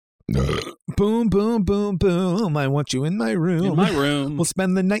Boom, boom, boom, boom. I want you in my room. In my room. We'll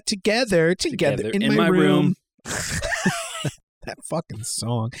spend the night together in my room. That fucking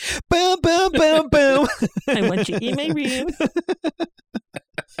song. Boom, boom, boom, boom. I want you in my room.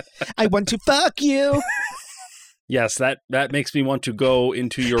 I want to fuck you. Yes, that makes me want to go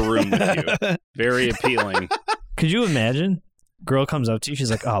into your room with you. Very appealing. Could you imagine? Girl comes up to you, she's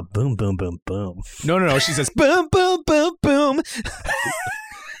like, oh, boom, boom, boom, boom. No. She says, boom, boom, boom, boom.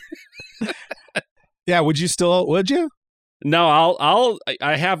 Yeah, would you? No,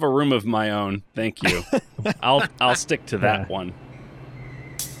 I have a room of my own. Thank you. I'll stick to that one.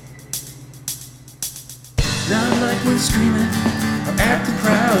 Not like we're screaming or acting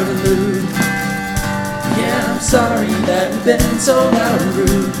proud or lewd. Yeah, I'm sorry that we've been so loud and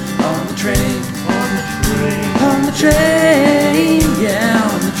rude. On the train, yeah,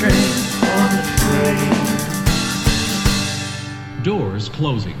 on the train. Doors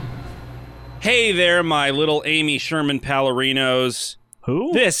closing. Hey there, my little Amy Sherman Pallerinos.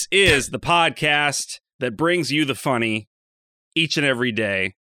 Who? This is the podcast that brings you the funny each and every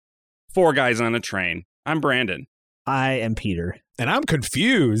day. 4 guys on a train. I'm Brandon. I am Peter. And I'm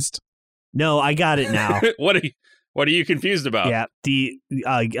confused. No, I got it now. What are you confused about? Yeah, the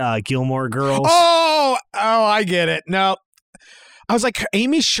Gilmore Girls. Oh, I get it. No. I was like,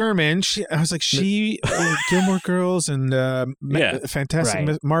 Amy Sherman. Gilmore Girls and Fantastic,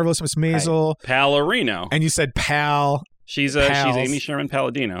 right. Marvelous Miss Maisel. Right. Pallerino. And you said pal. She's Amy Sherman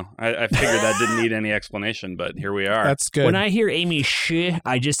Palladino. I figured that didn't need any explanation, but here we are. That's good. When I hear Amy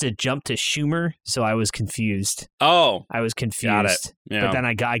I just jumped to Schumer, so I was confused. Oh. I was confused. Got it. Yeah. But then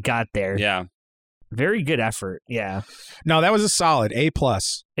I got there. Yeah. Very good effort. Yeah. No, that was a solid A+.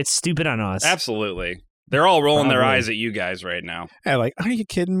 It's stupid on us. Absolutely. They're all rolling their eyes at you guys right now. Yeah, like, are you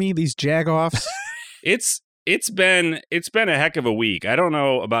kidding me? These jagoffs. It's been a heck of a week. I don't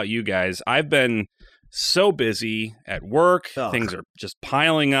know about you guys. I've been so busy at work. Ugh. Things are just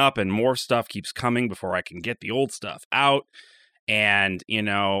piling up and more stuff keeps coming before I can get the old stuff out. And,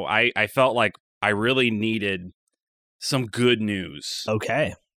 I felt like I really needed some good news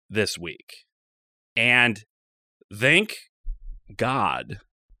this week. And thank God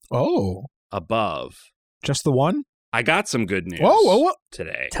above. Just the one? I got some good news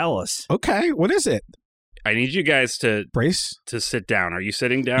today. Tell us. Okay, what is it? I need you guys to brace to sit down. Are you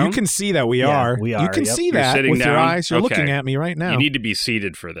sitting down? You can see that we are. We are. You can see that sitting with down? your eyes. You're Okay. looking at me right now. You need to be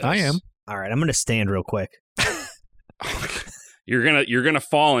seated for this. I am. All right, I'm going to stand real quick. You're gonna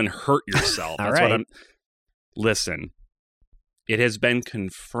fall and hurt yourself. All That's right. what I'm. Listen, it has been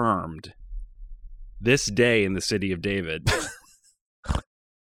confirmed this day in the city of David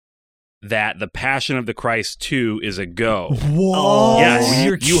that the Passion of the Christ 2 is a go. Whoa! Yes,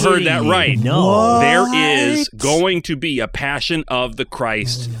 you're you heard that kidding. right. No. What? There is going to be a Passion of the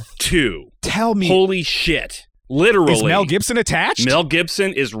Christ 2. Tell me. Holy shit. Literally. Is Mel Gibson attached? Mel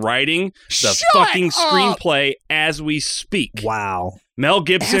Gibson is writing the Shut fucking up! screenplay as we speak. Wow. Mel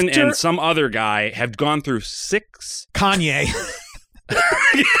Gibson After- and some other guy have gone through 6. Kanye.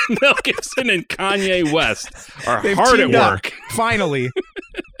 Mel Gibson and Kanye West are They've hard at teamed up. work. Finally.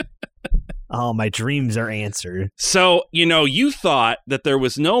 Oh, my dreams are answered. So, you thought that there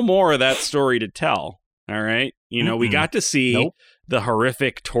was no more of that story to tell. All right. We got to see the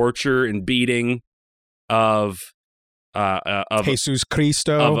horrific torture and beating of Jesus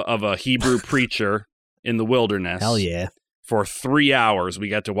Cristo. of a Hebrew preacher in the wilderness. Hell yeah. For 3 hours, we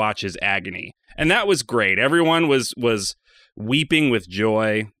got to watch his agony. And that was great. Everyone was weeping with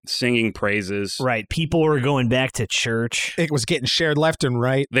joy, singing praises. Right. People were going back to church. It was getting shared left and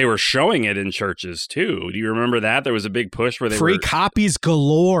right. They were showing it in churches, too. Do you remember that? There was a big push where Free copies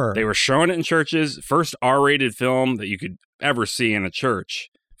galore. They were showing it in churches. First R-rated film that you could ever see in a church.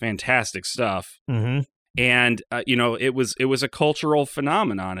 Fantastic stuff. Mm-hmm. And, it was a cultural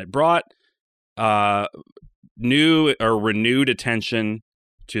phenomenon. It brought new or renewed attention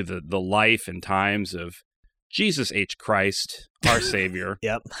to the life and times of Jesus H. Christ, our Savior.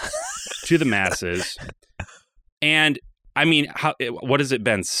 Yep. To the masses. And, I mean, what has it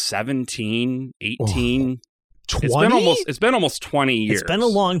been? 17, 18? 20? It's been almost 20 years. It's been a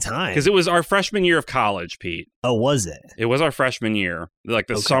long time. Because it was our freshman year of college, Pete. Oh, was it? It was our freshman year, like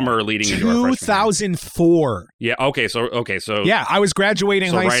the summer leading into our freshman year. 2004. Yeah. Okay. So. Yeah, I was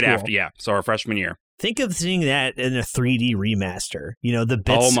graduating high right school. after. Yeah. So our freshman year. Think of seeing that in a 3D remaster.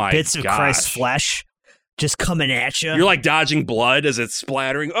 The bits of gosh. Christ's flesh just coming at you. You're like dodging blood as it's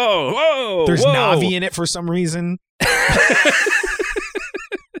splattering. Oh, There's whoa. Navi in it for some reason.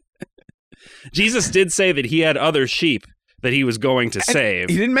 Jesus did say that he had other sheep that he was going to save.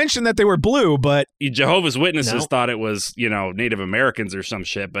 He didn't mention that they were blue, but Jehovah's Witnesses thought it was, Native Americans or some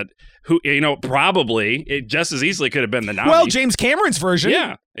shit, but probably it just as easily could have been the Na'vi. Well, James Cameron's version.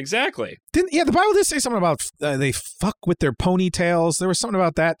 Yeah, exactly. The Bible did say something about they fuck with their ponytails. There was something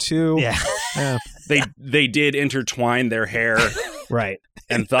about that too. Yeah. They did intertwine their hair. Right.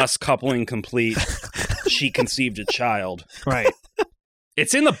 And thus coupling complete, she conceived a child. Right.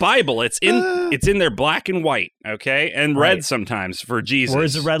 It's in the Bible. It's in their black and white, okay? And red sometimes for Jesus.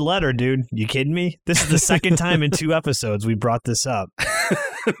 Where's the red letter, dude? You kidding me? This is the second time in 2 episodes we brought this up.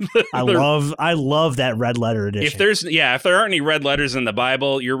 I love that red letter edition. If there aren't any red letters in the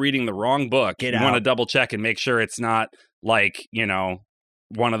Bible, you're reading the wrong book. You want to double check and make sure it's not like,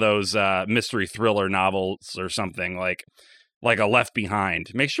 one of those mystery thriller novels or something like a Left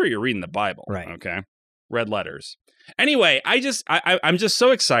Behind. Make sure you're reading the Bible. Right. Okay. Red letters. Anyway, I'm just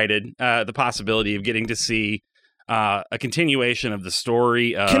so excited the possibility of getting to see a continuation of the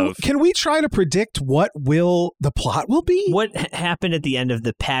story of. Can we try to predict what the plot will be? What happened at the end of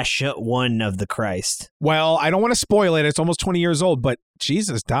the Passion One of the Christ? Well, I don't want to spoil it. It's almost 20 years old, but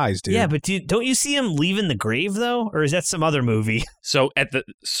Jesus dies, dude. Yeah, but don't you see him leaving the grave though, or is that some other movie?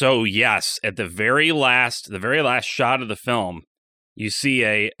 Yes, at the very last shot of the film, you see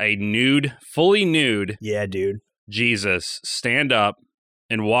a fully nude. Yeah, dude. Jesus stand up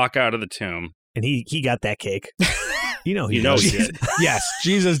and walk out of the tomb. And he got that cake. He knows it. Yes,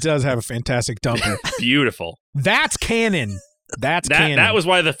 Jesus does have a fantastic dumper. Beautiful. That's canon. Canon. That was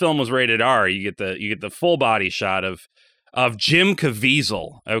why the film was rated R. You get the full body shot of Jim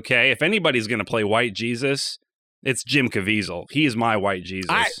Caviezel. Okay, if anybody's going to play white Jesus, it's Jim Caviezel. He is my white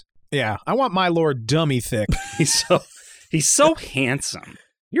Jesus. I want my Lord dummy thick. He's so handsome.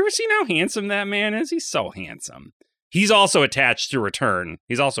 You ever seen how handsome that man is? He's so handsome. He's also attached to Return.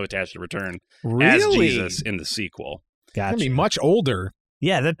 Really? As Jesus in the sequel. Gotcha. He's gonna be much older.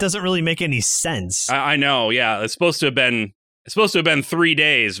 Yeah, that doesn't really make any sense. I know. Yeah, it's supposed to have been 3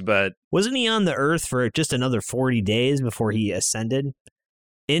 days, but wasn't he on the earth for just another 40 days before he ascended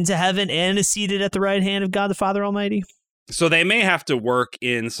into heaven and is seated at the right hand of God the Father Almighty? So they may have to work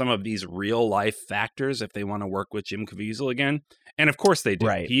in some of these real life factors if they want to work with Jim Caviezel again. And of course they do.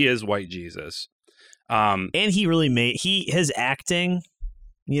 Right. He is white Jesus. And he really his acting,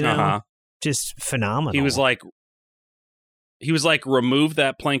 just phenomenal. He was like, remove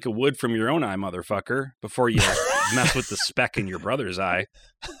that plank of wood from your own eye, motherfucker, before you mess with the speck in your brother's eye.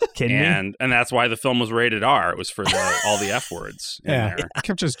 Kidding me? And that's why the film was rated R. It was for all the F words in there. I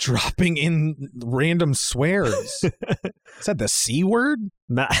kept just dropping in random swears. Is that the C word?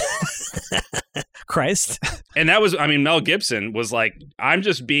 Christ. And that was, Mel Gibson was like, I'm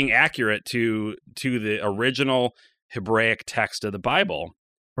just being accurate to the original Hebraic text of the Bible.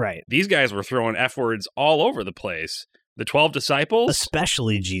 Right. These guys were throwing F words all over the place. The 12 disciples.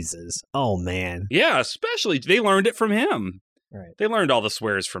 Especially Jesus. Oh, man. Yeah, especially. They learned it from him. Right. They learned all the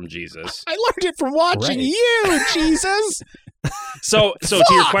swears from Jesus. I learned it from watching you, Jesus. So to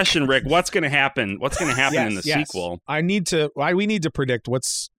your question, Rick, what's going to happen? What's going to happen in the sequel? We need to predict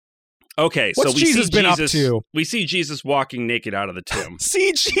what's. Okay, what's so we Jesus see been Jesus, up to? We see Jesus walking naked out of the tomb.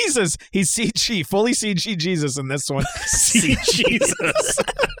 See Jesus. He's CG, fully CG Jesus in this one. See Jesus.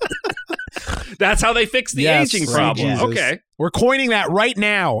 That's how they fix the aging problem. Jesus. Okay. We're coining that right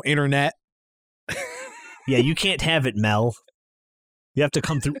now, internet. Yeah, you can't have it, Mel. You have to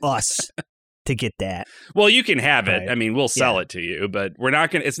come through us to get that. Well, you can have it. Right. We'll sell it to you, but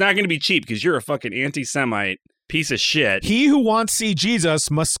it's not going to be cheap because you're a fucking anti-Semite piece of shit. He who wants to see Jesus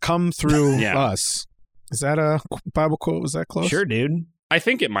must come through us. Is that a Bible quote? Was that close? Sure, dude. I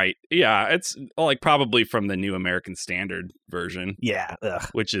think it might. Yeah, it's like probably from the New American Standard version. Yeah. Ugh.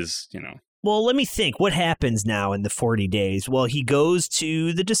 Which is, Well, let me think. What happens now in the 40 days? Well, he goes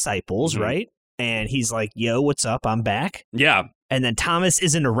to the disciples, right? And he's like, yo, what's up? I'm back. Yeah. And then Thomas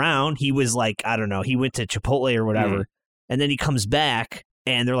isn't around. He was like, I don't know. He went to Chipotle or whatever. And then he comes back.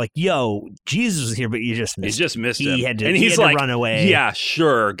 And they're like, yo, Jesus was here, but you just missed him. You just missed him. He had to run away. Yeah,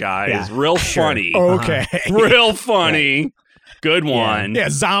 sure, guys. Yeah, real funny. Okay. Real funny. Right. Good one. Yeah,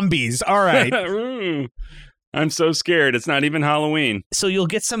 zombies. All right. I'm so scared. It's not even Halloween. So you'll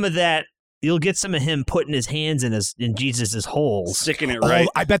get some of that. You'll get some of him putting his hands in Jesus's holes. Sticking it right.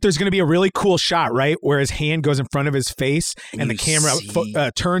 I bet there's going to be a really cool shot, right? Where his hand goes in front of his face and the camera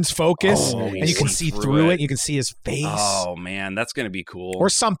turns focus and you can see through it. You can see his face. Oh, man. That's going to be cool. Or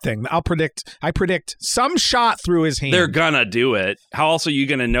something. I predict some shot through his hand. They're going to do it. How else are you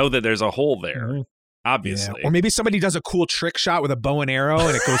going to know that there's a hole there? Mm-hmm. Obviously. Yeah. Or maybe somebody does a cool trick shot with a bow and arrow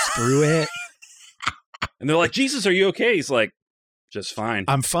and it goes through it. And they're like, Jesus, are you okay? He's like, just fine.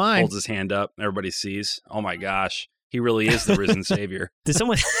 I'm fine. Holds his hand up. Everybody sees. Oh my gosh. He really is the risen Savior. Did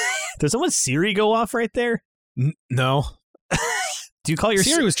someone's Siri go off right there? No. Do you call your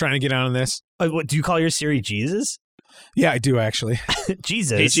Siri was trying to get on this? What do you call your Siri? Jesus? Yeah, I do actually.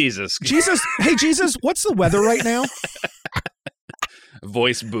 Jesus. Hey, Jesus. Jesus. Hey, Jesus. What's the weather right now?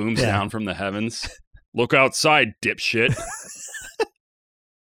 Voice booms down from the heavens. Look outside, dipshit.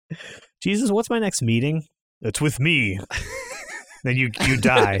 Jesus, what's my next meeting? It's with me. Then you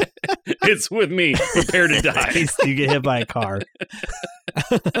die. It's with me. Prepare to die. You get hit by a car.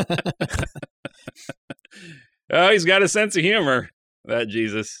 Oh, he's got a sense of humor. That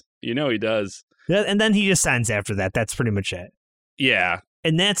Jesus. You know he does. Yeah, and then he ascends after that. That's pretty much it. Yeah.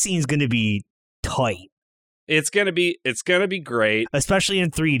 And that scene's going to be tight. It's gonna be great. Especially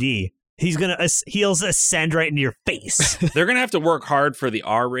in 3D. He'll ascend right into your face. They're gonna have to work hard for the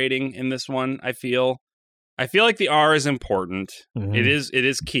R rating in this one, I feel like the R is important. Mm-hmm. It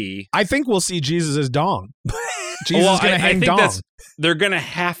is key. I think we'll see Jesus' dong. Jesus is gonna hang dong. They're gonna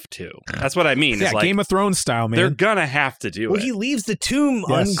have to. That's what I mean. Yeah, it's Game of Thrones style, man. They're gonna have to do it. Well, he leaves the tomb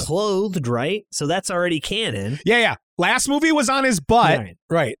unclothed, right? So that's already canon. Yeah. Last movie was on his butt.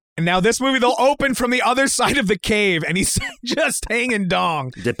 Right. And now this movie, they'll open from the other side of the cave, and he's just hanging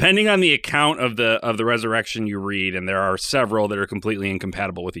dong. Depending on the account of the resurrection you read, and there are several that are completely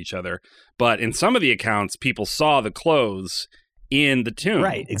incompatible with each other, but in some of the accounts, people saw the clothes in the tomb.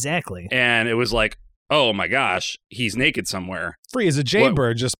 Right, exactly. And it was like, oh my gosh, he's naked somewhere. Free as a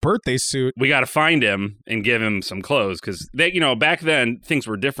jaybird, just birthday suit. We got to find him and give him some clothes, because back then things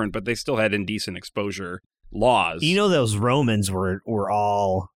were different, but they still had indecent exposure laws. Those Romans were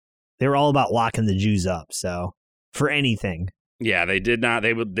all about locking the Jews up. So for anything. Yeah, they did not.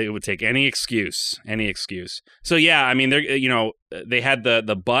 They would take any excuse. So yeah, I mean, they had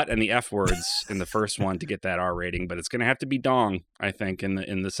the butt and the F words in the first one to get that R rating, but it's going to have to be dong, I think, in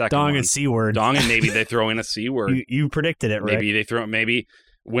the second one. Dong and C word. Dong, and maybe they throw in a C word. You predicted it, right? Maybe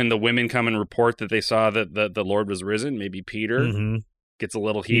when the women come and report that they saw that the Lord was risen, maybe Peter gets a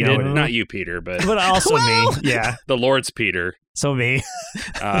little heated. Not you, Peter, but also me. Yeah, the Lord's Peter. So me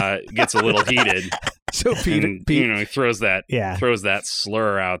gets a little heated. So Peter, he throws that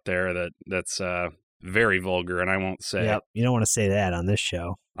slur out there that's very vulgar, and I won't say. Yep, you don't want to say that on this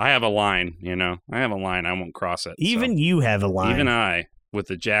show. I have a line, I won't cross it. Even you have a line. Even I, with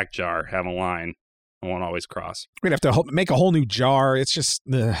the Jack jar, have a line I won't always cross. We're gonna have to make a whole new jar. It's just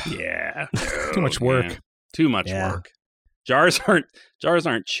too much work. Man. Too much work. Jars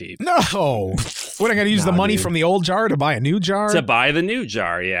aren't cheap. No. What, I got to use the money from the old jar to buy a new jar? To buy the new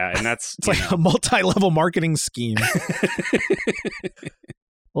jar, yeah. And that's it's like a multi-level marketing scheme.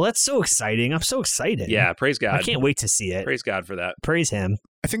 Well, that's so exciting. I'm so excited. Yeah, praise God. I can't wait to see it. Praise God for that. Praise him.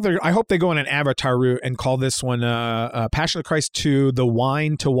 I hope they go on an Avatar route and call this one Passion of Christ 2, The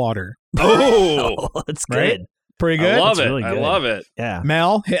Wine to Water. Oh, that's good. Right? Pretty good. I love it. Really I love it. Yeah.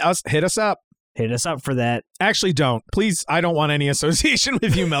 Mel, hit us up. Hit us up for that. Actually, don't. Please, I don't want any association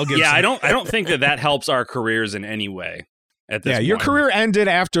with you, Mel Gibson. Yeah, I don't think that helps our careers in any way at this point. Your career ended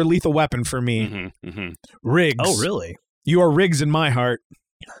after Lethal Weapon for me. Mm-hmm, mm-hmm. Riggs. Oh, really? You are Riggs in my heart.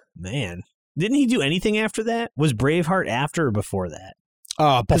 Man. Didn't he do anything after that? Was Braveheart after or before that?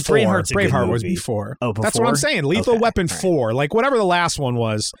 Before. Braveheart was before. Oh, before? That's what I'm saying. Lethal Weapon 4. Like, whatever the last one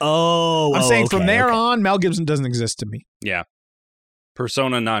was. I'm saying from there on, Mel Gibson doesn't exist to me. Yeah.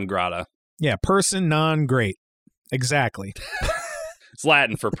 Persona non grata. Yeah, person non great. Exactly. It's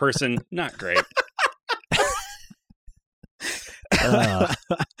Latin for person not great.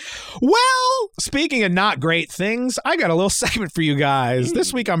 Well, speaking of not great things, I got a little segment for you guys.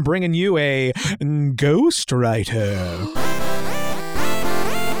 This week I'm bringing you a ghostwriter.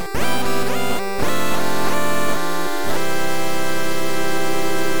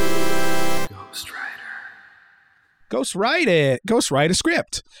 Ghostwrite it. Ghostwrite a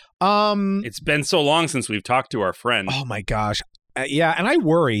script. It's been so long since we've talked to our friend. Oh my gosh. Yeah, and I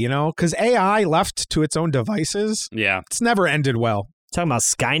worry, because AI left to its own devices. Yeah. It's never ended well. Talking about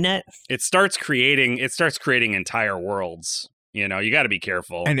Skynet? It starts creating entire worlds. You got to be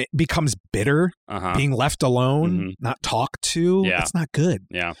careful. And it becomes bitter, being left alone, not talked to. Yeah. That's not good.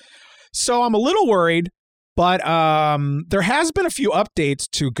 Yeah. So I'm a little worried, but there has been a few updates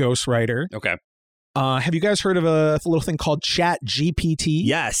to Ghostwriter. Okay. Have you guys heard of a little thing called ChatGPT?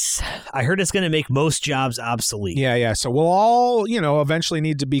 Yes. I heard it's going to make most jobs obsolete. Yeah. So we'll all, eventually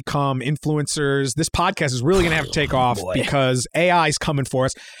need to become influencers. This podcast is really going to have to take off because AI is coming for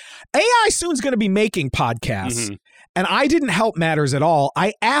us. AI soon's going to be making podcasts. Mm-hmm. And I didn't help matters at all.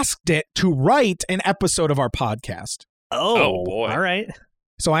 I asked it to write an episode of our podcast. Oh boy. All right.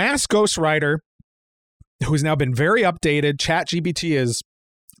 So I asked Ghostwriter, who's now been very updated. ChatGPT is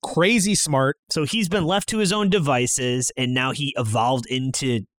crazy smart. So he's been left to his own devices, and now he evolved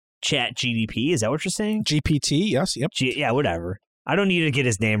into Chat GDP. Is that what you're saying? GPT, yes, yep. Yeah, whatever. I don't need to get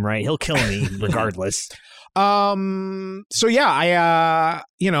his name right. He'll kill me regardless. So yeah,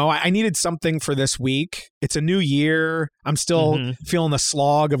 I needed something for this week. It's a new year. I'm still feeling the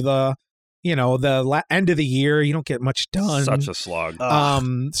slog of the end of the year. You don't get much done. Such a slog.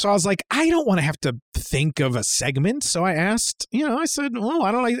 So I was like, I don't want to have to think of a segment. So I asked, I said, well,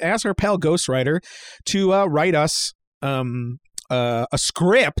 why don't I ask our pal Ghostwriter to write us a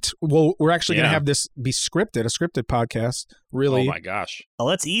script. Well, we're actually going to have this be scripted, a scripted podcast. Really? Oh my gosh! Oh,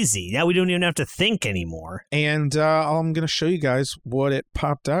 that's easy. Now we don't even have to think anymore. And I'm going to show you guys what it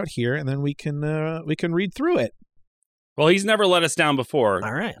popped out here, and then we can read through it. Well, he's never let us down before.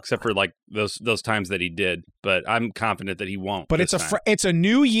 All right, except for like those times that he did. But I'm confident that he won't. But it's a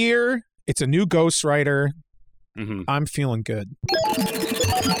new year. It's a new Ghostwriter. Mm-hmm. I'm feeling good.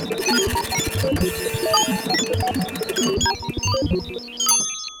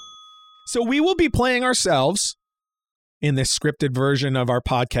 So we will be playing ourselves in this scripted version of our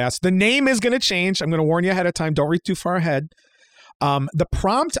podcast. The name is going to change. I'm going to warn you ahead of time. Don't read too far ahead. The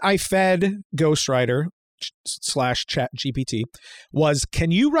prompt I fed Ghostwriter / Chat GPT was,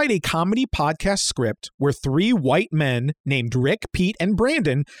 can you write a comedy podcast script where 3 white men named Rick, Pete, and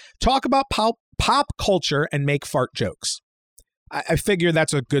Brandon talk about pop culture and make fart jokes? I figure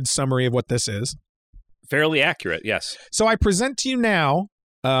that's a good summary of what this is. Fairly accurate, yes. So I present to you now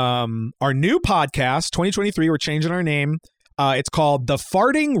our new podcast, 2023. We're changing our name. It's called The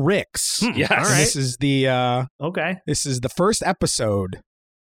Farting Ricks. Yes. All right. This is the okay. This is the first episode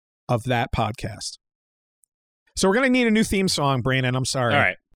of that podcast. So we're gonna need a new theme song, Brandon. I'm sorry. All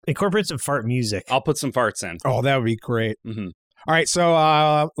right. Incorporate some fart music. I'll put some farts in. Oh, that would be great. Mm-hmm. All right,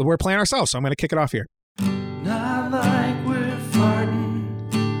 so we're playing ourselves, so I'm gonna kick it off here. Not like we're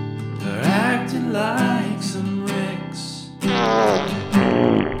farting or acting like some Ricks.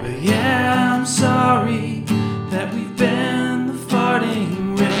 But yeah, I'm sorry that we've been the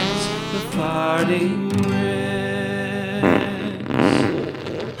farting Ricks, the farting Ricks.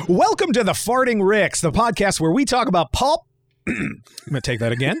 Welcome to the Farting Ricks, the podcast where we talk about pulp. I'm gonna take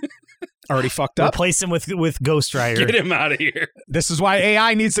that again. Already fucked up. Replace him with Ghostwriter. Get him out of here. This is why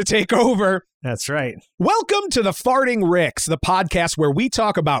AI needs to take over. That's right. Welcome to the Farting Ricks, the podcast where we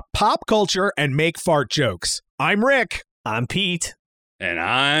talk about pop culture and make fart jokes. I'm Rick. I'm Pete. And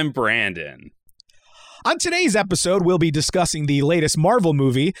I'm Brandon. On today's episode, we'll be discussing the latest Marvel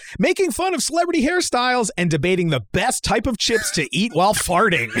movie, making fun of celebrity hairstyles, and debating the best type of chips to eat while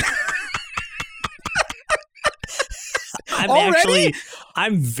farting.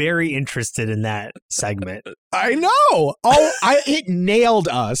 I'm very interested in that segment. I know. It nailed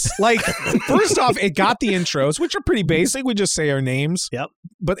us. Like, first off, it got the intros, which are pretty basic. We just say our names. Yep.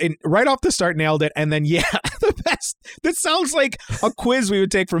 But right off the start, nailed it. And then, yeah, the best. That sounds like a quiz we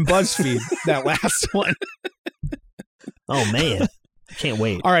would take from BuzzFeed, that last one. Oh, man. Can't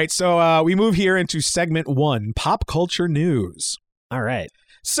wait. All right. So we move here into segment 1, pop culture news. All right.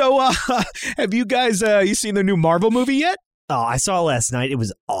 So have you guys, you seen the new Marvel movie yet? Oh, I saw it last night. It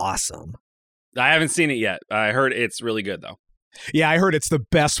was awesome. I haven't seen it yet. I heard it's really good, though. Yeah, I heard it's the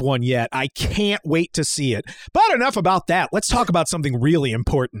best one yet. I can't wait to see it. But enough about that. Let's talk about something really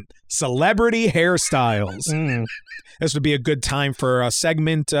important. Celebrity hairstyles. This would be a good time for a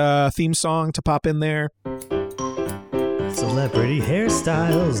segment theme song to pop in there. Celebrity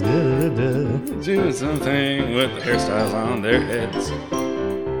hairstyles. Doing something with the hairstyles on their heads.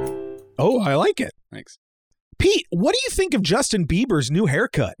 Oh, I like it. Thanks. Pete, what do you think of Justin Bieber's new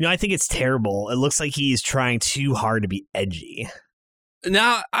haircut? I think it's terrible. It looks like he's trying too hard to be edgy.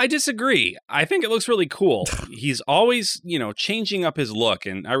 Now, I disagree. I think it looks really cool. He's always, changing up his look,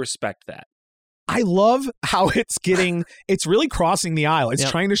 and I respect that. I love how it's really crossing the aisle. It's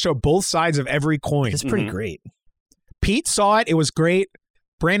trying to show both sides of every coin. It's pretty great. Pete saw it. It was great.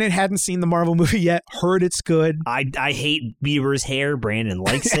 Brandon hadn't seen the Marvel movie yet. Heard it's good. I hate Bieber's hair. Brandon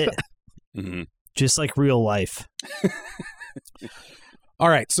likes it. Mm-hmm. Just like real life. All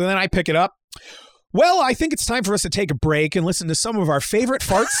right, so then I pick it up. Well, I think it's time for us to take a break and listen to some of our favorite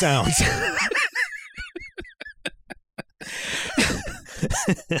fart sounds.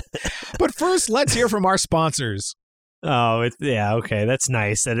 But first, let's hear from our sponsors. Oh, okay. That's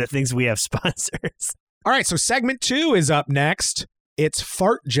nice that it thinks we have sponsors. All right, so segment 2 is up next. It's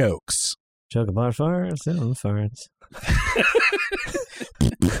fart jokes. Joke about farts and farts.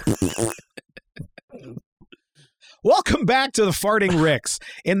 Welcome back to the Farting Ricks.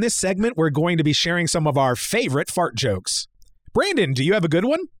 In this segment, we're going to be sharing some of our favorite fart jokes. Brandon, do you have a good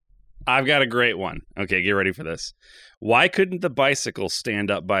one? I've got a great one. Okay, get ready for this. Why couldn't the bicycle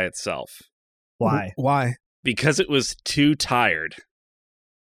stand up by itself? Why? Why? Because it was too tired.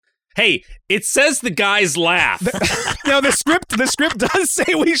 Hey, it says the guys laugh. No, the script does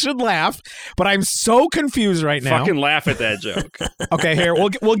say we should laugh, but I'm so confused right now. Fucking laugh at that joke. Okay, here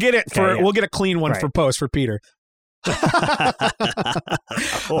we'll get it for we'll get a clean one Right. for post for Peter.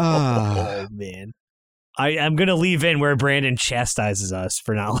 Oh man. I'm gonna leave in where Brandon chastises us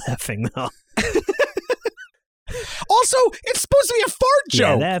for not laughing though. Also, it's supposed to be a fart Yeah,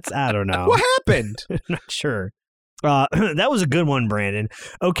 joke. that's I don't know. What happened? Not sure. That was a good one, Brandon.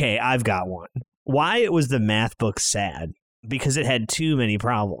 Okay, I've got one. Why was the math book sad? Because it had too many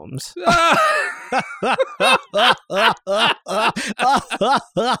problems. Now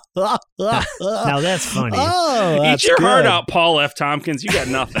that's funny. Oh, Eat your heart out, Paul F. Tompkins. You got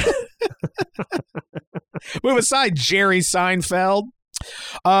nothing. Move aside, Jerry Seinfeld.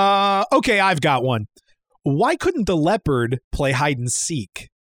 Okay, I've got one. Why couldn't the leopard play hide and seek?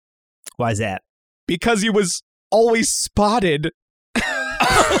 Why is that? Because he was always spotted.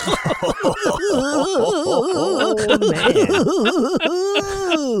 Oh, man.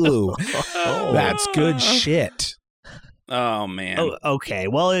 That's good shit. Oh, man. Oh, okay.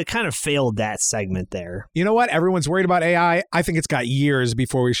 Well, it kind of failed that segment there. You know what? Everyone's worried about AI. I think it's got years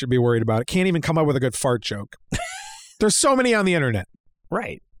before we should be worried about it. Can't even come up with a good fart joke. There's so many on the internet.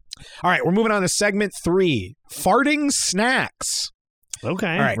 Right. All right, we're moving on to segment 3. Farting snacks.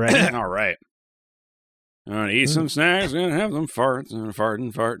 Okay. All right. Ready? All right. I'm going to eat some snacks and have some farts and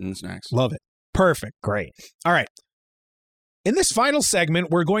farting snacks. Love it. Perfect. Great. All right. In this final segment,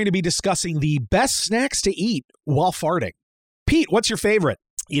 we're going to be discussing the best snacks to eat while farting. Pete, what's your favorite?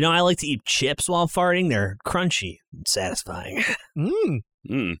 You know, I like to eat chips while farting. They're crunchy and satisfying.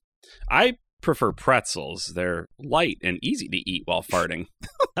 I prefer pretzels. They're light and easy to eat while farting.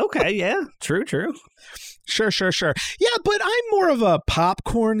 Okay, yeah. True. Sure. Yeah, but I'm more of a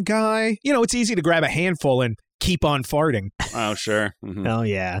popcorn guy. You know, it's easy to grab a handful and keep on farting. Oh, sure. Mhm. Oh,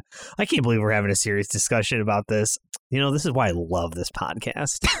 yeah. I can't believe we're having a serious discussion about this. You know, this is why I love this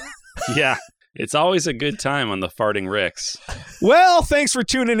podcast. Yeah. It's always a good time on the Farting Ricks. Well, thanks for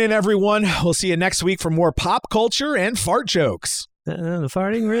tuning in, everyone. We'll see you next week for more pop culture and fart jokes. The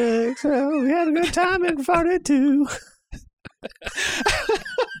farting Ricks. Oh, we had a good time and farted too.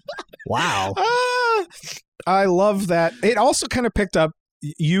 Wow. I love that. It also kind of picked up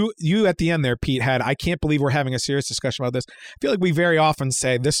you at the end there, Pete, had I can't believe we're having a serious discussion about this. I feel like we very often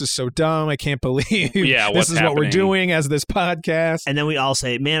say this is so dumb. I can't believe this is what we're doing as this podcast. And then we all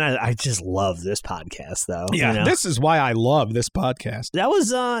say, man, I just love this podcast though. Yeah, you know? This is why I love this podcast. That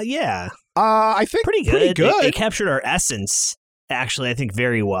was yeah. I think Pretty good. Pretty good. It captured our essence, actually, I think,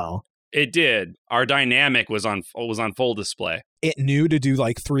 very well. It did. Our dynamic was on full display. It knew to do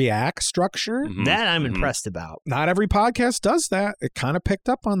like 3-act structure. Mhm. That I'm impressed about. Not every podcast does that. It kind of picked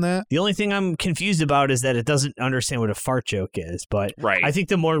up on that. The only thing I'm confused about is that it doesn't understand what a fart joke is. But Right. I think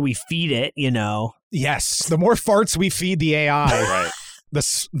the more we feed it, you know. Yes, the more farts we feed the AI, Right.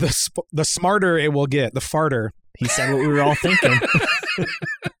 the smarter it will get. The farter. He said what we were all thinking.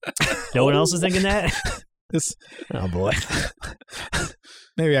 No one else is thinking that? This. Oh, boy.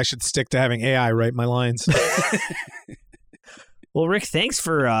 Maybe I should stick to having AI write my lines. Well, Rick, thanks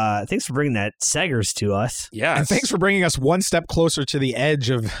for bringing that Seggers to us. Yes. And thanks for bringing us one step closer to the edge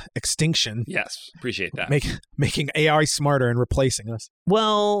of extinction. Yes. Appreciate that. Making AI smarter and replacing us.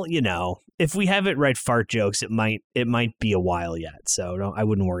 Well, you know, if we have it write fart jokes, it might be a while yet. So I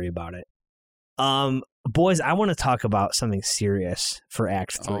wouldn't worry about it. Boys, I want to talk about something serious for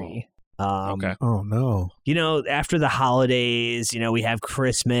Act 3. Okay. Oh, no. You know, after the holidays, you know, we have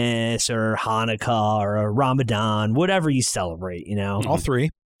Christmas or Hanukkah or Ramadan, whatever you celebrate, you know. All 3.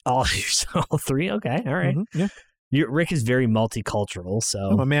 All 3? Okay, all right. Mm-hmm. Yeah. Rick is very multicultural, so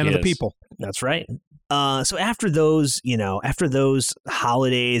I'm a man of the Yes. people. that's right. So after those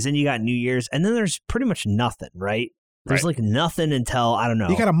holidays, and you got New Year's, and then there's pretty much nothing, right? There's like nothing until, I don't know.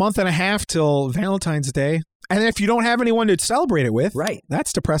 You got a month and a half till Valentine's Day. And if you don't have anyone to celebrate it with, Right.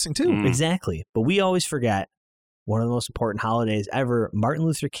 that's depressing too. Mm. Exactly. But we always forget one of the most important holidays ever, Martin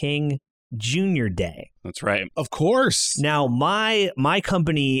Luther King Jr. Day. That's right. Of course. Now, my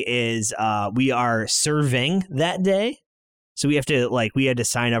company is we are serving that day. So we had to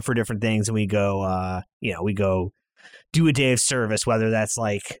sign up for different things, and we go we go do a day of service, whether that's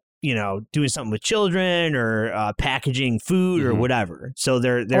like, you know, doing something with children or packaging food or Mhm. whatever. So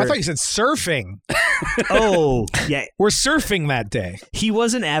they're Oh, I thought you said surfing. oh, yeah. We're surfing that day. He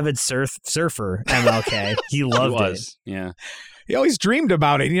was an avid surfer, MLK. He loved It it. was. Yeah. He always dreamed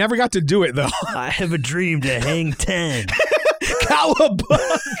about it. He never got to do it though. I have a dream to hang 10.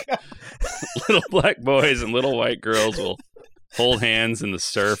 Cowabunga. Little black boys and little white girls will hold hands in the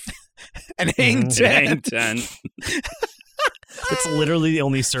surf and hang and ten. hang 10. It's literally the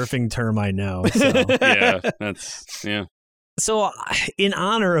only surfing term I know. So. Yeah. So, in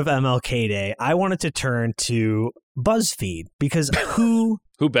honor of MLK Day, I wanted to turn to BuzzFeed because who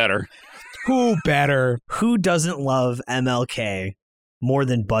better? Who better? Who doesn't love MLK more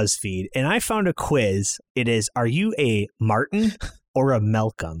than BuzzFeed? And I found a quiz. It is, are you a Martin or a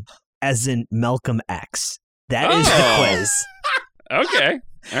Malcolm? As in Malcolm X. That is the quiz. Okay.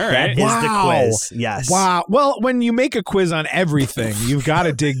 All right. That is the quiz. Yes. Wow. Well, when you make a quiz on everything, you've got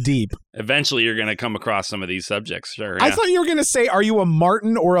to dig deep. Eventually, you're going to come across some of these subjects. Sure. I thought you were going to say, are you a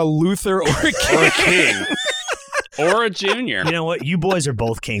Martin or a Luther or a king? Or a king. Or a junior. You know what? You boys are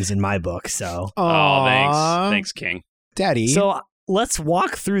both kings in my book, so. Oh, thanks. Thanks, King. Daddy. So let's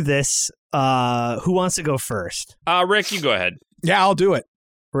walk through this. Who wants to go first? Rick, you go ahead. Yeah, I'll do it.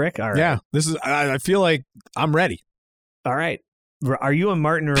 Rick? All right. Yeah, this is. I feel like I'm ready. All right. Are you a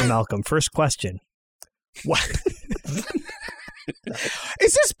Martin or a Malcolm? First question. What?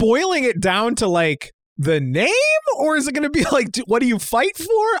 Is this boiling it down to like the name, or is it going to be like, what do you fight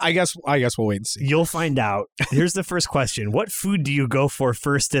for? I guess we'll wait and see. You'll find out. Here's the first question. What food do you go for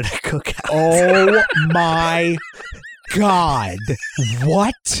first at a cookout? Oh my God.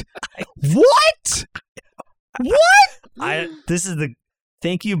 What? What? This is the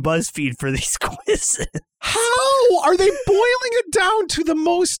thank you BuzzFeed for these quizzes. How are they boiling it down to the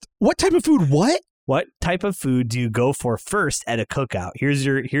most? What type of food? What type of food do you go for first at a cookout? Here's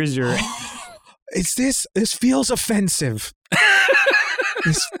your This feels offensive.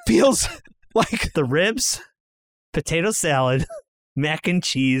 This feels like the ribs, potato salad, mac and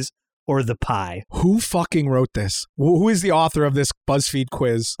cheese, or the pie. Who fucking wrote this? Who is the author of this BuzzFeed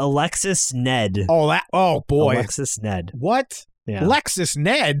quiz? Alexis Ned. Oh boy. Alexis Ned. What? Yeah. Alexis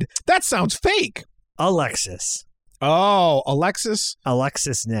Ned? That sounds fake. Alexis. Oh, Alexis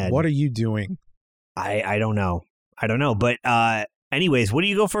Ned. What are you doing? I don't know. But anyways, what do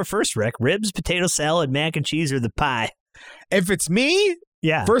you go for first, Rick? Ribs, potato salad, mac and cheese, or the pie? If it's me,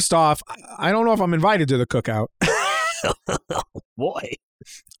 yeah. First off, I don't know if I'm invited to the cookout. Boy.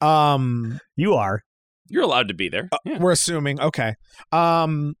 You are. You're allowed to be there. Yeah. We're assuming. Okay.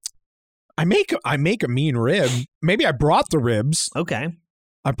 I make a mean rib. Maybe I brought the ribs. Okay.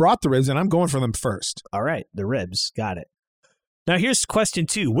 I brought the ribs, and I'm going for them first. All right. The ribs. Got it. Now, here's question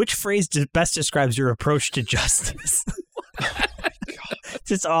 2. Which phrase best describes your approach to justice? It's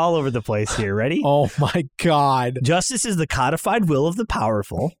just all over the place here. Ready? Oh, my God. Justice is the codified will of the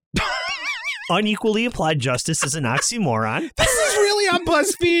powerful. Unequally applied justice is an oxymoron. This is really on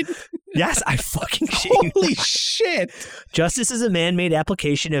BuzzFeed? Yes, I fucking shit. Holy shit. Justice is a man-made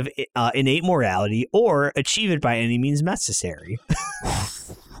application of innate morality or achieve it by any means necessary.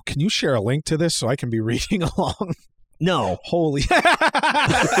 Can you share a link to this so I can be reading along? No. Holy.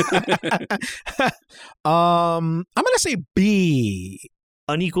 I'm going to say B.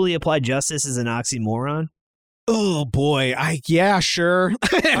 Unequally applied justice is an oxymoron? Oh, boy. Yeah, sure.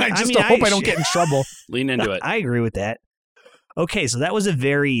 I hope I don't get in trouble. Lean into it. I agree with that. Okay, so that was a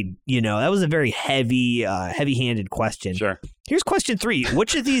very, heavy-handed question. Sure. Here's question 3.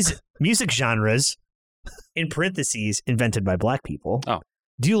 Which of these music genres, in parentheses, invented by black people,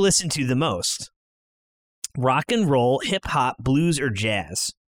 do you listen to the most? Rock and roll, hip hop, blues, or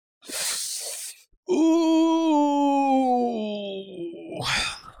jazz? Ooh.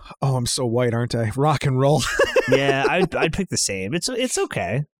 Oh, I'm so white, aren't I? Rock and roll. Yeah, I'd pick the same. It's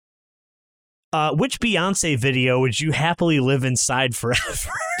okay. Which Beyonce video would you happily live inside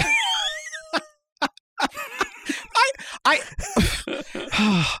forever?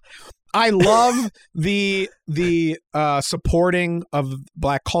 I love the supporting of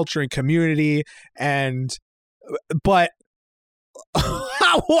Black culture and community, but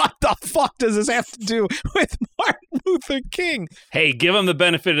what the fuck does this have to do with Martin Luther King? Hey, give him the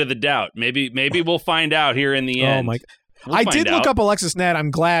benefit of the doubt. Maybe we'll find out here in the end. Oh my! I did look up Alexis Ned.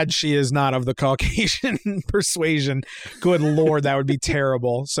 I'm glad she is not of the Caucasian persuasion. Good Lord, that would be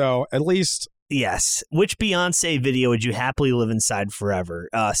terrible. So at least. Yes. Which Beyonce video would you happily live inside forever?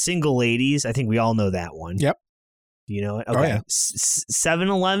 Single Ladies. I think we all know that one. Yep. Do you know it? Okay. Oh, yeah.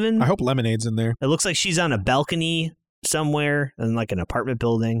 7-Eleven. I hope Lemonade's in there. It looks like she's on a balcony somewhere in like an apartment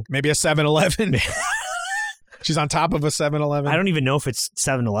building. Maybe a 7-Eleven. She's on top of a 7-Eleven. I don't even know if it's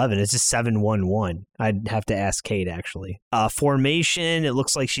 7-Eleven. It's just 711. I'd have to ask Kate, actually. Formation. It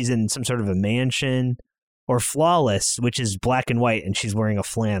looks like she's in some sort of a mansion. Or Flawless, which is black and white, and she's wearing a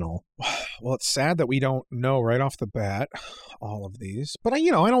flannel. Well, it's sad that we don't know right off the bat all of these. But, I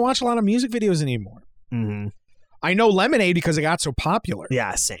don't watch a lot of music videos anymore. Mm-hmm. I know Lemonade because it got so popular.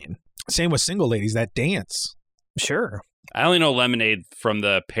 Yeah, same. Same with Single Ladies, that dance. Sure. I only know Lemonade from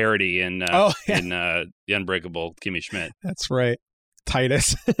the parody in The Unbreakable Kimmy Schmidt. That's right.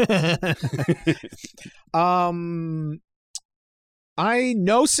 Titus. I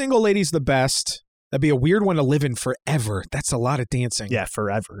know Single Ladies the best. That'd be a weird one to live in forever. That's a lot of dancing. Yeah,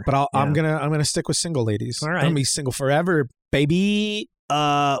 forever. But I'm gonna stick with Single Ladies. All right. I'm gonna be single forever, baby.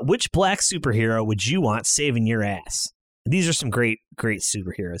 Which black superhero would you want saving your ass? These are some great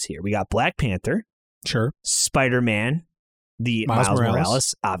superheroes here. We got Black Panther. Sure. Spider-Man. The Miles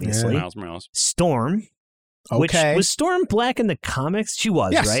Morales, obviously. Yeah. Miles Morales. Storm. Okay. Was Storm black in the comics? She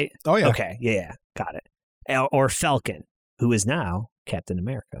was, yes. right? Oh, yeah. Okay, yeah, got it. Or Falcon, who is now Captain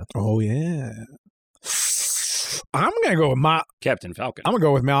America. Oh, yeah. I'm going to go with Captain Falcon. I'm going to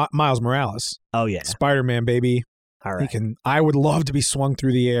go with Miles Morales. Oh, yeah. Spider-Man, baby. All right. I would love to be swung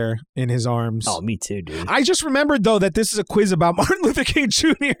through the air in his arms. Oh, me too, dude. I just remembered, though, that this is a quiz about Martin Luther King Jr.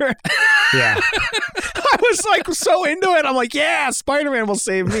 Yeah. I was like so into it. I'm like, yeah, Spider-Man will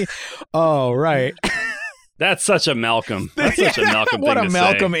save me. Oh, right. That's such a Malcolm. That's such a Malcolm what thing a to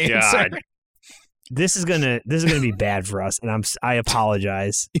Malcolm say. answer. God. This is gonna be bad for us, and I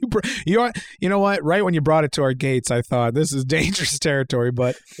apologize. You know what? Right when you brought it to our gates, I thought this is dangerous territory,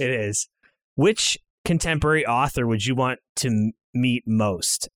 but It is. Which contemporary author would you want to meet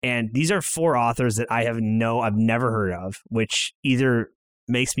most? And these are 4 authors that I've never heard of, which either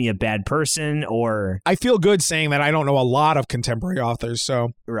makes me a bad person or I feel good saying that I don't know a lot of contemporary authors. So,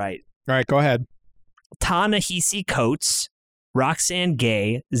 right. All right, go ahead. Ta-Nehisi Coates, Roxane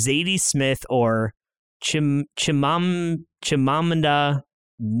Gay, Zadie Smith, or Chimamanda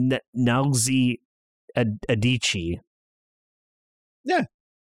Ngozi Adichie. Yeah.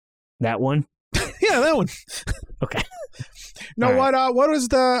 That one? Yeah, that one. Okay. No, All what was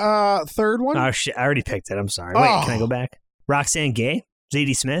the third one? Oh, shit. I already picked it. I'm sorry. Wait, can I go back? Roxane Gay?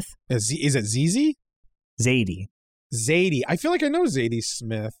 Zadie Smith? Is it ZZ? Zadie. Zadie. I feel like I know Zadie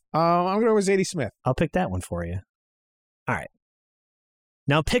Smith. I'm going to go with Zadie Smith. I'll pick that one for you. All right.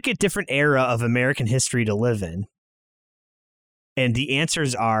 Now pick a different era of American history to live in. And the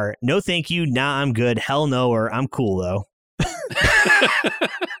answers are no thank you, nah, I'm good, hell no, or I'm cool though.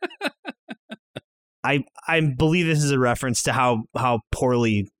 I believe this is a reference to how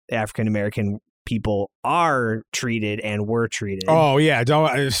poorly African American people are treated and were treated. Oh yeah,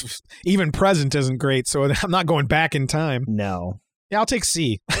 even present isn't great, so I'm not going back in time. No. Yeah, I'll take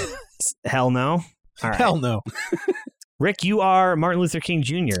C. Hell no. All right. Hell no. Rick, you are Martin Luther King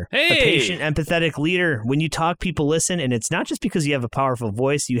Jr., Hey! a patient, empathetic leader. When you talk, people listen, and it's not just because you have a powerful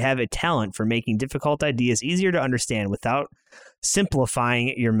voice. You have a talent for making difficult ideas easier to understand without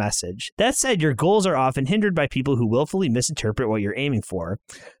simplifying your message. That said, your goals are often hindered by people who willfully misinterpret what you're aiming for.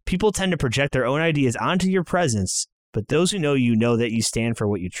 People tend to project their own ideas onto your presence, but those who know you know that you stand for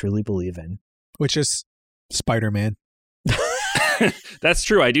what you truly believe in. Which is Spider-Man. That's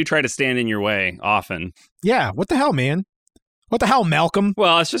true. I do try to stand in your way often. Yeah, what the hell, man? What the hell, Malcolm?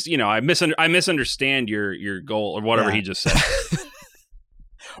 Well, it's just, I misunderstand your goal or whatever he just said.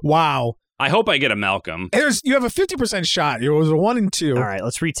 Wow. I hope I get a Malcolm. You have a 50% shot. It was a 1 and 2. All right,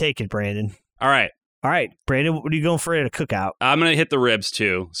 let's retake it, Brandon. All right, Brandon, what are you going for at a cookout? I'm going to hit the ribs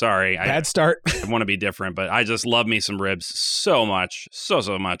too. Sorry. Bad start. I want to be different, but I just love me some ribs so much. So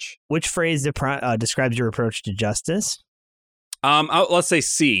much. Which phrase describes your approach to justice? Let's say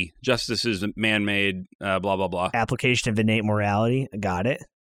C. Justice is man-made, blah, blah, blah. Application of innate morality. Got it.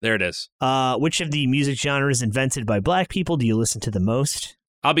 There it is. Which of the music genres invented by black people do you listen to the most?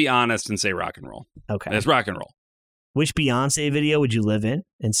 I'll be honest and say rock and roll. Okay. It's rock and roll. Which Beyonce video would you live in?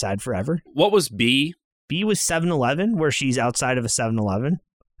 Inside Forever? What was B? B was 7-Eleven, where she's outside of a 7-Eleven.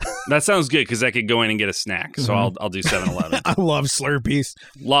 That sounds good because I could go in and get a snack. So I'll do 7-Eleven. I love Slurpees.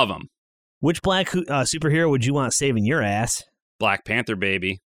 Love them. Which black superhero would you want saving your ass? Black Panther,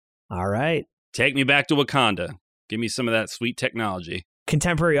 baby. All right. Take me back to Wakanda. Give me some of that sweet technology.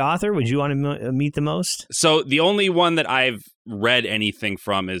 Contemporary author would you want to meet the most? So the only one that I've read anything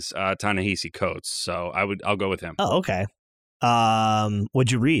from is Ta-Nehisi Coates. So I'll go with him. Oh, okay.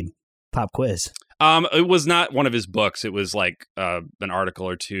 What'd you read? Pop quiz. It was not one of his books. It was like an article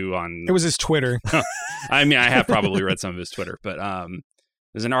or two on. It was his Twitter. I mean, I have probably read some of his Twitter, but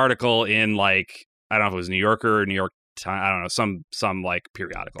there's an article in I don't know if it was New Yorker or New York Times. I don't know, some like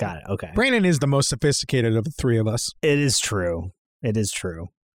periodical. Got it. Okay. Brandon is the most sophisticated of the three of us. It is true.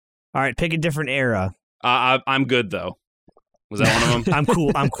 All right, pick a different era. I'm good though. Was that one of them? I'm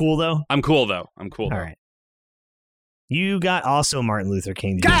cool. I'm cool though. I'm cool though. All right. You got also Martin Luther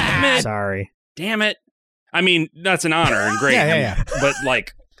King. Damn it! Sorry. Damn it. I mean, that's an honor and great. Yeah. But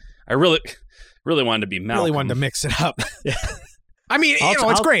I really wanted to be Malcolm. Really wanted to mix it up. I mean,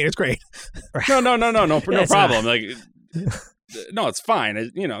 it's great. It's great. No problem. Like, no, it's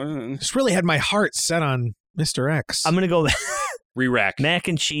fine. Just really had my heart set on Mr. X. I'm gonna go re-rack mac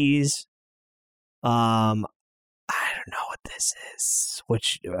and cheese. I don't know what this is.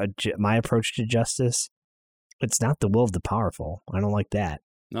 Which my approach to justice? It's not the will of the powerful. I don't like that.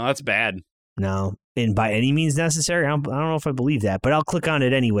 No, that's bad. No, and by any means necessary. I don't know if I believe that, but I'll click on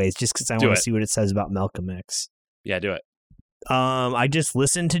it anyways, just because I want to see what it says about Malcolm X. Yeah, do it. I just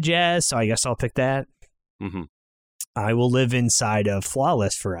listened to jazz, so I guess I'll pick that. Mm-hmm. I will live inside of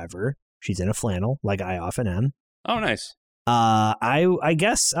Flawless forever. She's in a flannel, like I often am. Oh, nice. I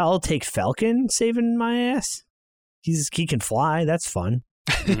guess I'll take Falcon saving my ass. He can fly. That's fun.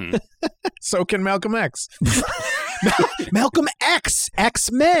 Mm-hmm. So can Malcolm X. Malcolm X,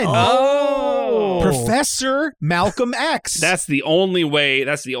 X-Men. Oh, Professor Malcolm X. That's the only way.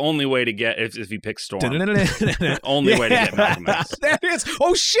 That's the only way to get if you pick Storm. Only way to get Malcolm X. That is.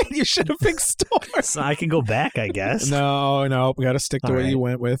 Oh shit! You should have picked Storm. So I can go back, I guess. No, we got to stick to what you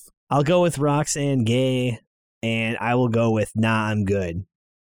went with. I'll go with Roxanne Gay, and I will go with Nah, I'm Good.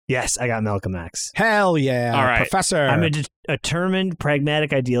 Yes, I got Malcolm X. Hell yeah. All right. Professor. I'm a determined,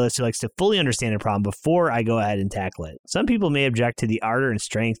 pragmatic idealist who likes to fully understand a problem before I go ahead and tackle it. Some people may object to the ardor and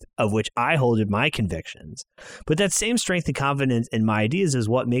strength of which I hold in my convictions, but that same strength and confidence in my ideas is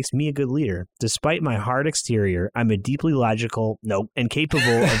what makes me a good leader. Despite my hard exterior, I'm a deeply logical, and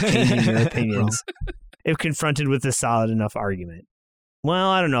capable of changing your opinions if confronted with a solid enough argument.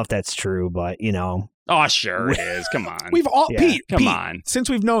 Well, I don't know if that's true, but, Oh, sure it is. Come on. We've all, Pete, come on. Since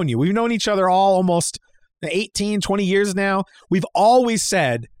we've known you, we've known each other all almost 18, 20 years now. We've always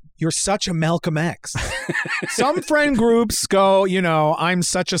said, you're such a Malcolm X. Some friend groups go, I'm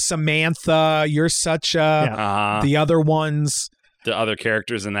such a Samantha. You're such a, the other ones. The other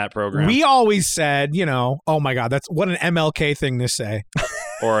characters in that program. We always said, oh my God, that's what an MLK thing to say.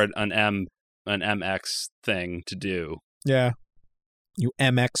 Or an MX thing to do. Yeah. You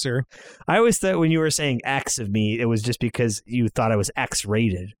MXer. I always thought when you were saying X of me, it was just because you thought I was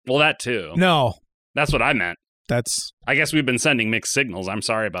X-rated. Well, that too. No. That's what I meant. I guess we've been sending mixed signals. I'm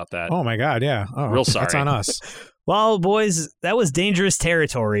sorry about that. Oh, my God, yeah. Oh, real sorry. That's on us. Well, boys, that was dangerous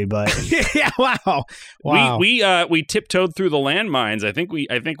territory, but... yeah, wow. We tiptoed through the landmines. I think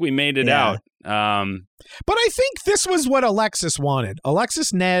we made it out. But I think this was what Alexis wanted.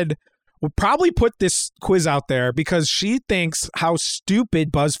 Alexis Ned would probably put this quiz out there because she thinks how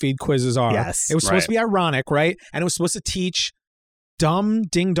stupid BuzzFeed quizzes are. Yes. It was supposed to be ironic, right? And it was supposed to teach dumb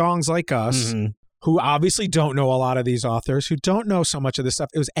ding-dongs like us who obviously don't know a lot of these authors, who don't know so much of this stuff.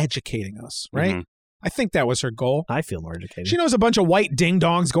 It was educating us, right? Mm-hmm. I think that was her goal. I feel more educated. She knows a bunch of white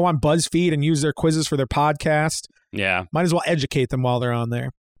ding-dongs go on BuzzFeed and use their quizzes for their podcast. Yeah. Might as well educate them while they're on there.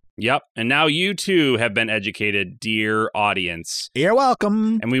 Yep. And now you too have been educated, dear audience. You're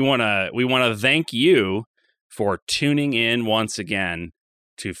welcome. And we want to thank you for tuning in once again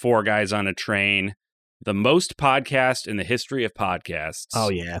to Four Guys on a Train, the most podcast in the history of podcasts. Oh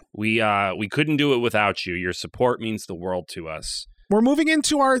yeah. We couldn't do it without you. Your support means the world to us. We're moving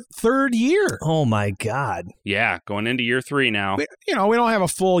into our third year. Oh my God. Yeah, going into year 3 now. We don't have a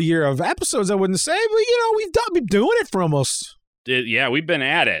full year of episodes, I wouldn't say, but we've been doing it for almost. Yeah, we've been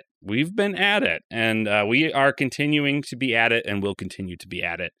at it. And we are continuing to be at it, and will continue to be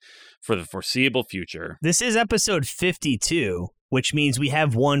at it for the foreseeable future. This is episode 52, which means we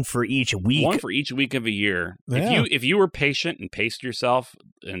have one for each week. One for each week of a year. Yeah. If you were patient and paced yourself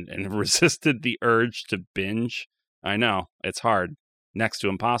and resisted the urge to binge, I know it's hard, next to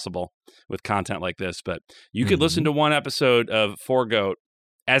impossible with content like this, but you could listen to one episode of Four Goat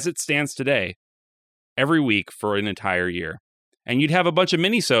as it stands today every week for an entire year. And you'd have a bunch of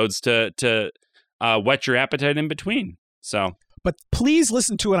minisodes to whet your appetite in between. But please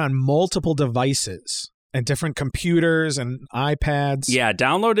listen to it on multiple devices and different computers and iPads. Yeah,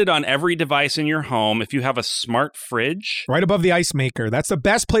 download it on every device in your home. If you have a smart fridge. Right above the ice maker. That's the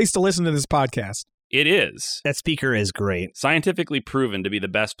best place to listen to this podcast. It is. That speaker is great. Scientifically proven to be the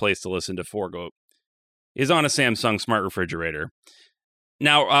best place to listen to Four Goat is on a Samsung smart refrigerator.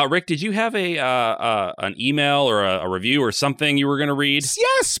 Now, Rick, did you have an email or a review or something you were going to read?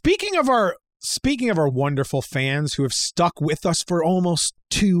 Yeah, speaking of our wonderful fans who have stuck with us for almost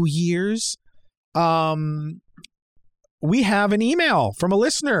 2 years, we have an email from a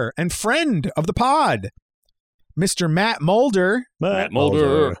listener and friend of the pod, Mr. Matt Mulder. Matt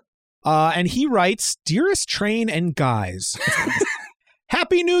Mulder. And he writes, "Dearest Train and Guys,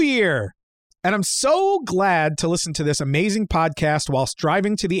 Happy New Year. And I'm so glad to listen to this amazing podcast whilst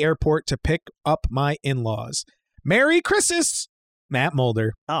driving to the airport to pick up my in-laws. Merry Christmas, Matt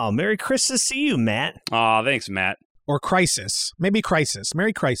Mulder." Oh, Merry Christmas to you, Matt. Oh, thanks, Matt. Or Crisis. Maybe Crisis.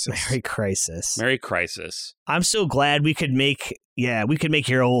 Merry Crisis. Merry Crisis. Merry Crisis. I'm so glad we could make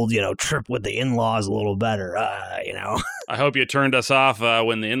your old, trip with the in-laws a little better, I hope you turned us off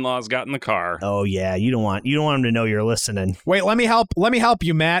when the in-laws got in the car. Oh yeah, you don't want them to know you're listening. Wait, let me help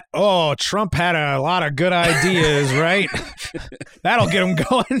you, Matt. Oh, Trump had a lot of good ideas, right? That'll get him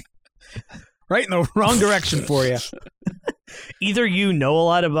going right in the wrong direction for you. Either you know a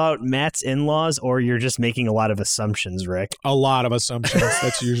lot about Matt's in-laws or you're just making a lot of assumptions, Rick. A lot of assumptions.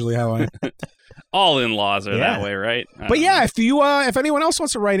 That's usually how I... All in-laws are that way, right? But yeah, if anyone else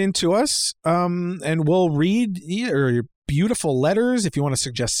wants to write into us, and we'll read your beautiful letters. If you want to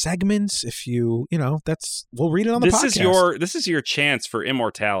suggest segments, we'll read it on the podcast. This is your chance for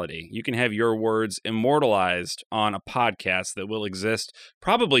immortality. You can have your words immortalized on a podcast that will exist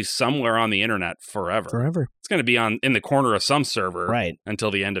probably somewhere on the internet forever. It's going to be in the corner of some server, right,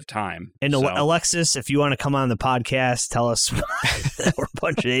 until the end of time. And Alexis, if you want to come on the podcast, tell us that we're a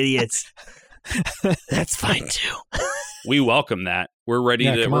bunch of idiots. That's fine too. We welcome that. We're ready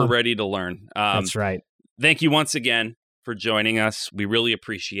to learn. That's right. Thank you once again for joining us. We really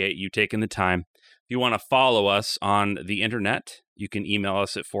appreciate you taking the time. If you want to follow us on the internet, you can email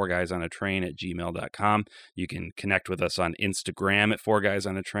us at 4guysonatrain@gmail.com. You can connect with us on Instagram at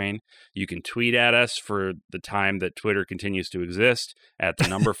 4guysonatrain. You can tweet at us for the time that Twitter continues to exist at the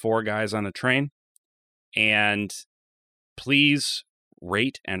number 4guysonatrain. And please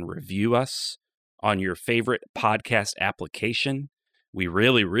rate and review us on your favorite podcast application. We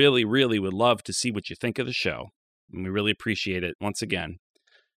really, really, really would love to see what you think of the show. And we really appreciate it once again.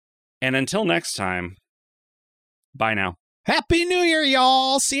 And until next time, bye now. Happy New Year,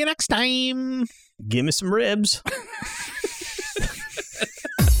 y'all. See you next time. Give me some ribs.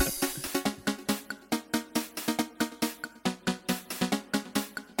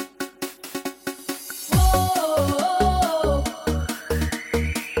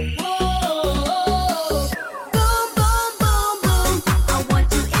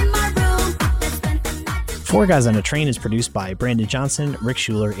 Four Guys on a Train is produced by Brandon Johnson, Rick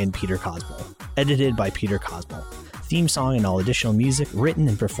Schuler, and Peter Cosmo. Edited by Peter Cosmo. Theme song and all additional music written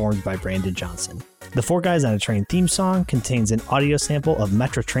and performed by Brandon Johnson. The Four Guys on a Train theme song contains an audio sample of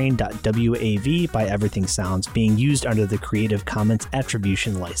Metrotrain.wav by Everything Sounds being used under the Creative Commons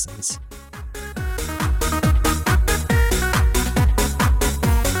Attribution license.